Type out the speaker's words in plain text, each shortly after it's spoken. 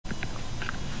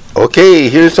Okay,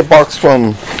 here's a box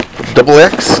from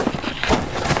XX.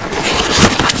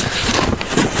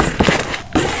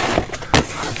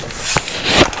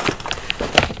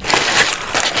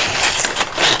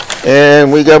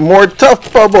 And we got more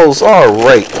Tough Bubbles.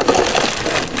 Alright.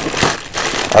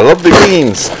 I love the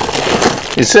greens.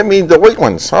 He sent me the white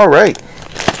ones. Alright.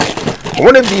 I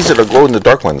wonder if these are the glow in the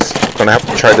dark ones. I'm gonna have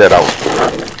to try that out.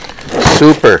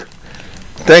 Super.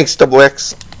 Thanks,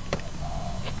 XX.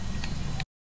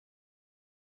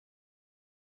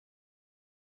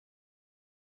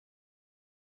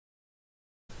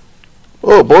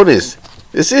 Oh, bonus.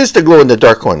 This is the glow in the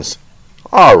dark ones.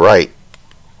 Alright.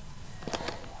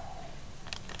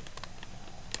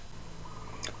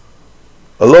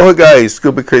 Aloha guys,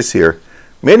 Scuba Chris here.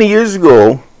 Many years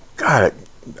ago, God,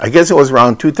 I guess it was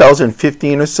around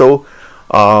 2015 or so,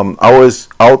 I was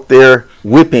out there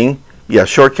whipping. Yeah,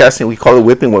 short casting, we call it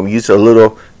whipping when we use a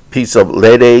little piece of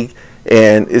lead egg.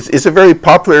 And it's a very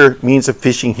popular means of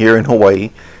fishing here in Hawaii.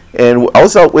 And I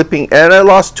was out whipping, and I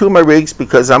lost two of my rigs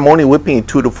because I'm only whipping in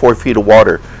 2 to 4 feet of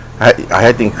water. I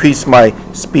had to increase my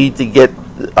speed to get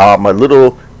my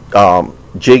little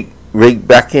jig rig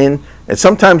back in. And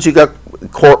sometimes you got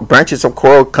branches of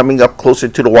coral coming up closer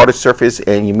to the water surface,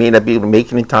 and you may not be able to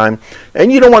make it in time.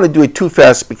 And you don't want to do it too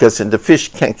fast because then the fish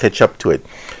can't catch up to it.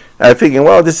 And I figured,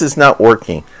 well, this is not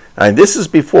working. And this is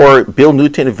before Bill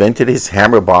Newton invented his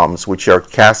hammer bombs, which are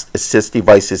cast assist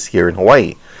devices here in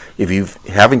Hawaii. If you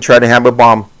haven't tried a hammer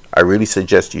bomb, I really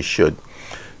suggest you should.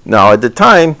 Now, at the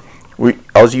time,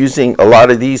 I was using a lot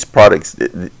of these products.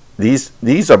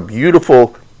 These are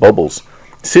beautiful bubbles.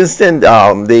 Since then,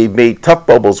 they made Tough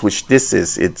Bubbles, which this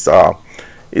is. It's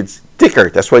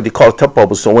thicker. That's why they call it Tough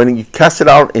Bubbles. So when you cast it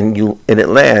out and it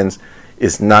lands,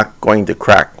 it's not going to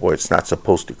crack, or it's not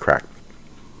supposed to crack.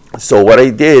 So what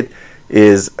I did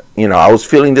is, I was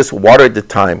filling this with water at the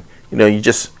time. You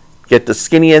just get the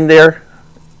skinny end there.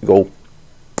 Go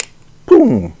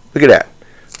boom, look at that.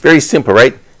 Very simple,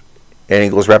 right? And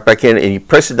it goes right back in, and you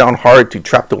press it down hard to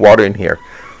trap the water in here.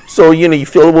 So you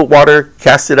fill it with water,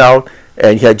 cast it out,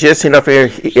 and you have just enough air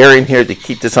in here to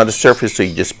keep this on the surface, so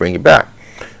you just bring it back.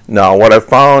 Now what I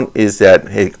found is that,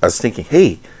 hey, I was thinking,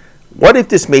 hey, what if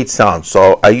this made sound?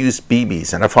 So I used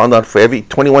BBs, and I found out for every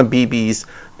 21 BBs,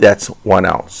 that's 1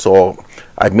 ounce. So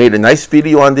I made a nice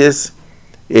video on this.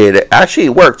 It actually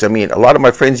works. I mean, a lot of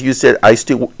my friends use it. I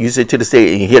still use it to this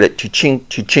day, and you hear it cha-ching,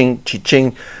 cha-ching,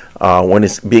 cha-ching when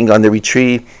it's being on the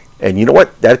retrieve. And you know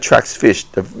what? That attracts fish.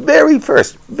 The very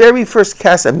first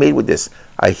cast I made with this,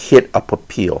 I hit a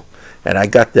papille, and I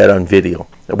got that on video,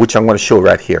 which I'm going to show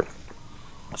right here.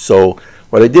 So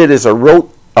what I did is I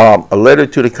wrote a letter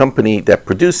to the company that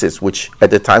produces, which at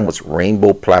the time was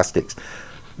Rainbow Plastics.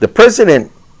 The president,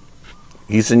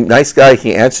 he's a nice guy.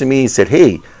 He answered me. He said,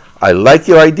 hey, I like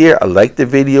your idea. I like the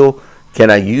video. Can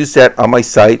I use that on my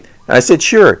site? And I said,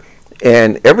 sure.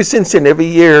 And ever since then, every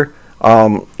year,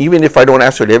 even if I don't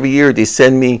ask for it, every year they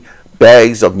send me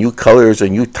bags of new colors or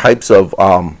new types of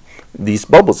these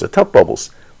bubbles, the Tough Bubbles,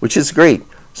 which is great.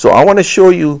 So I want to show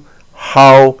you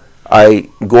how I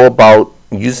go about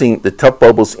using the Tough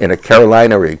Bubbles in a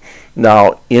Carolina rig.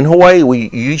 Now, in Hawaii,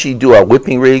 we usually do our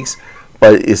whipping rigs,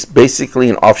 but it's basically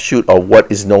an offshoot of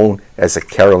what is known as a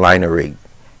Carolina rig.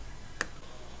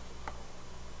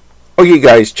 Okay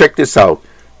guys, check this out.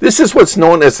 This is what's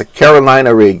known as a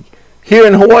Carolina rig. Here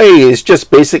in Hawaii, it's just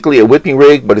basically a whipping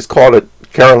rig, but it's called a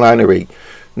Carolina rig.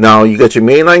 Now, you got your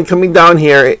main line coming down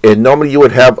here, and normally you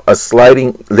would have a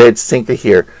sliding lead sinker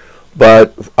here.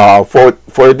 But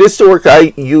for this to work,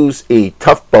 I use a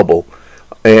Tough Bubble.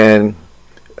 And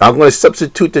I'm going to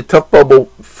substitute the Tough Bubble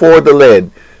for the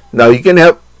lead. Now, you can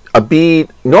have a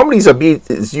bead. Normally, a bead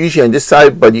is usually on this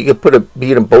side, but you can put a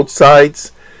bead on both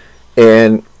sides.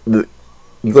 And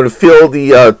you're going to fill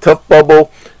the Tough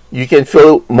Bubble. You can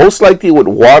fill it most likely with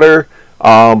water,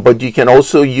 but you can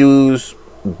also use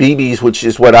BBs, which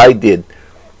is what I did.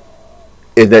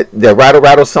 And the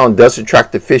rattle sound does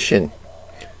attract the fish in.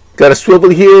 Got a swivel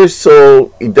here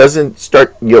so it doesn't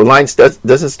start, your line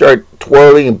doesn't start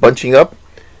twirling and bunching up.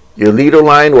 Your leader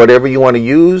line, whatever you want to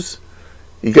use.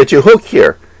 You got your hook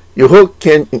here. Your hook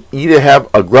can either have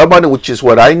a grub on it, which is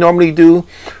what I normally do,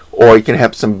 or you can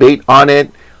have some bait on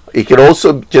it. It could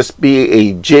also just be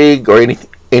a jig or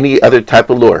any other type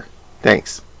of lure.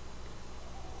 Thanks.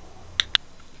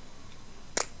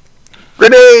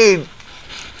 Grenade!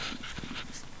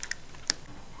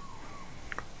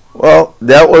 Well,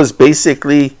 that was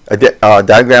basically a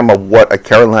diagram of what a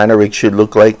Carolina rig should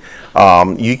look like.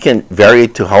 You can vary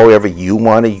it to however you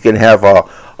want it. You can have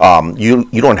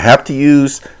you don't have to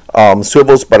use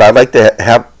swivels, but I like to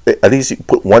have at least you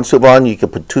put one swivel on. You can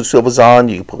put two swivels on.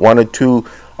 You can put one or two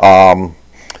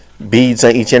beads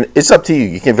on each end. It's up to you.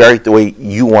 You can vary it the way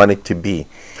you want it to be.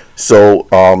 So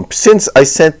since I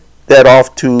sent that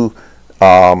off to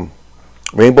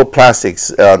Rainbow Plastics,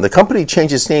 the company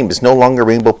changed its name. It's no longer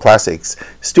Rainbow Plastics.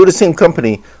 It's still the same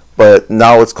company, but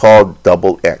now it's called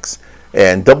Double X.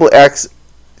 And Double X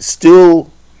still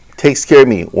takes care of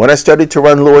me. When I started to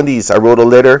run low on these, I wrote a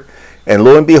letter, and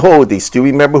lo and behold, they still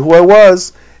remember who I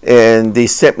was, and they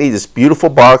sent me this beautiful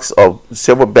box of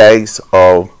several bags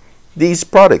of these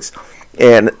products.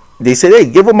 And they said, hey,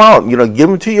 give them out, give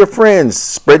them to your friends,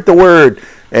 spread the word,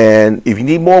 and if you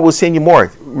need more, we'll send you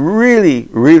more. Really,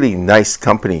 really nice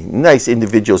company, nice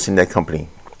individuals in that company,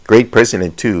 great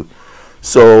president too.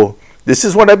 So this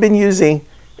is what I've been using,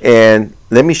 and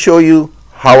let me show you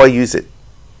how I use it.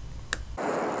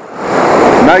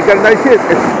 Now I got a nice hit.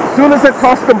 As soon as I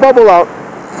toss the bubble out,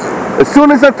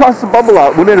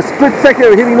 within a split second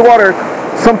of hitting the water,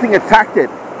 something attacked it.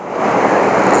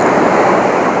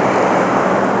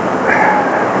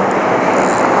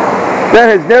 That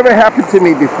has never happened to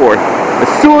me before.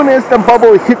 As soon as the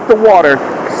bubble hit the water,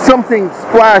 something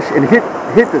splashed and hit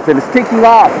this, and it's taking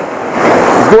off.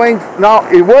 It's going now.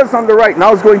 It was on the right.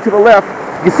 Now it's going to the left.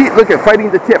 You see it. Look at fighting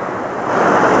the tip.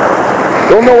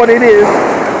 Don't know what it is.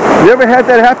 Never had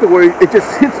that happen where it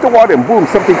just hits the water and boom,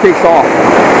 something takes off.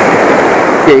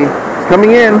 Okay, it's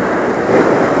coming in.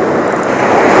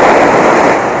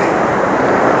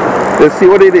 Let's see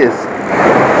what it is.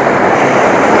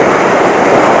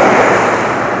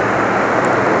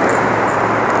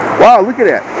 Wow, look at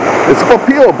that. It's a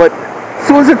papillo, but as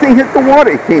soon as the thing hit the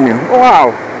water, it came in. Wow.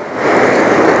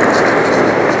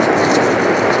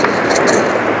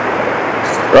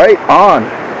 Right on.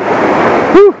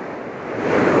 Whew.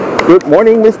 Good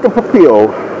morning, Mr.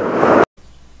 Papillo.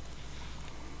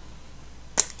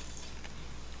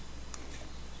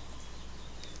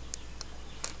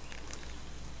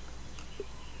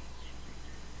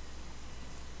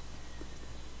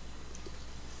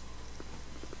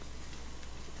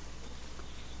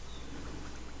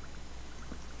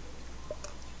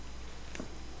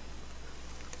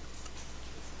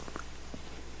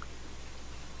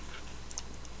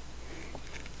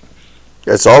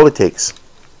 That's all it takes.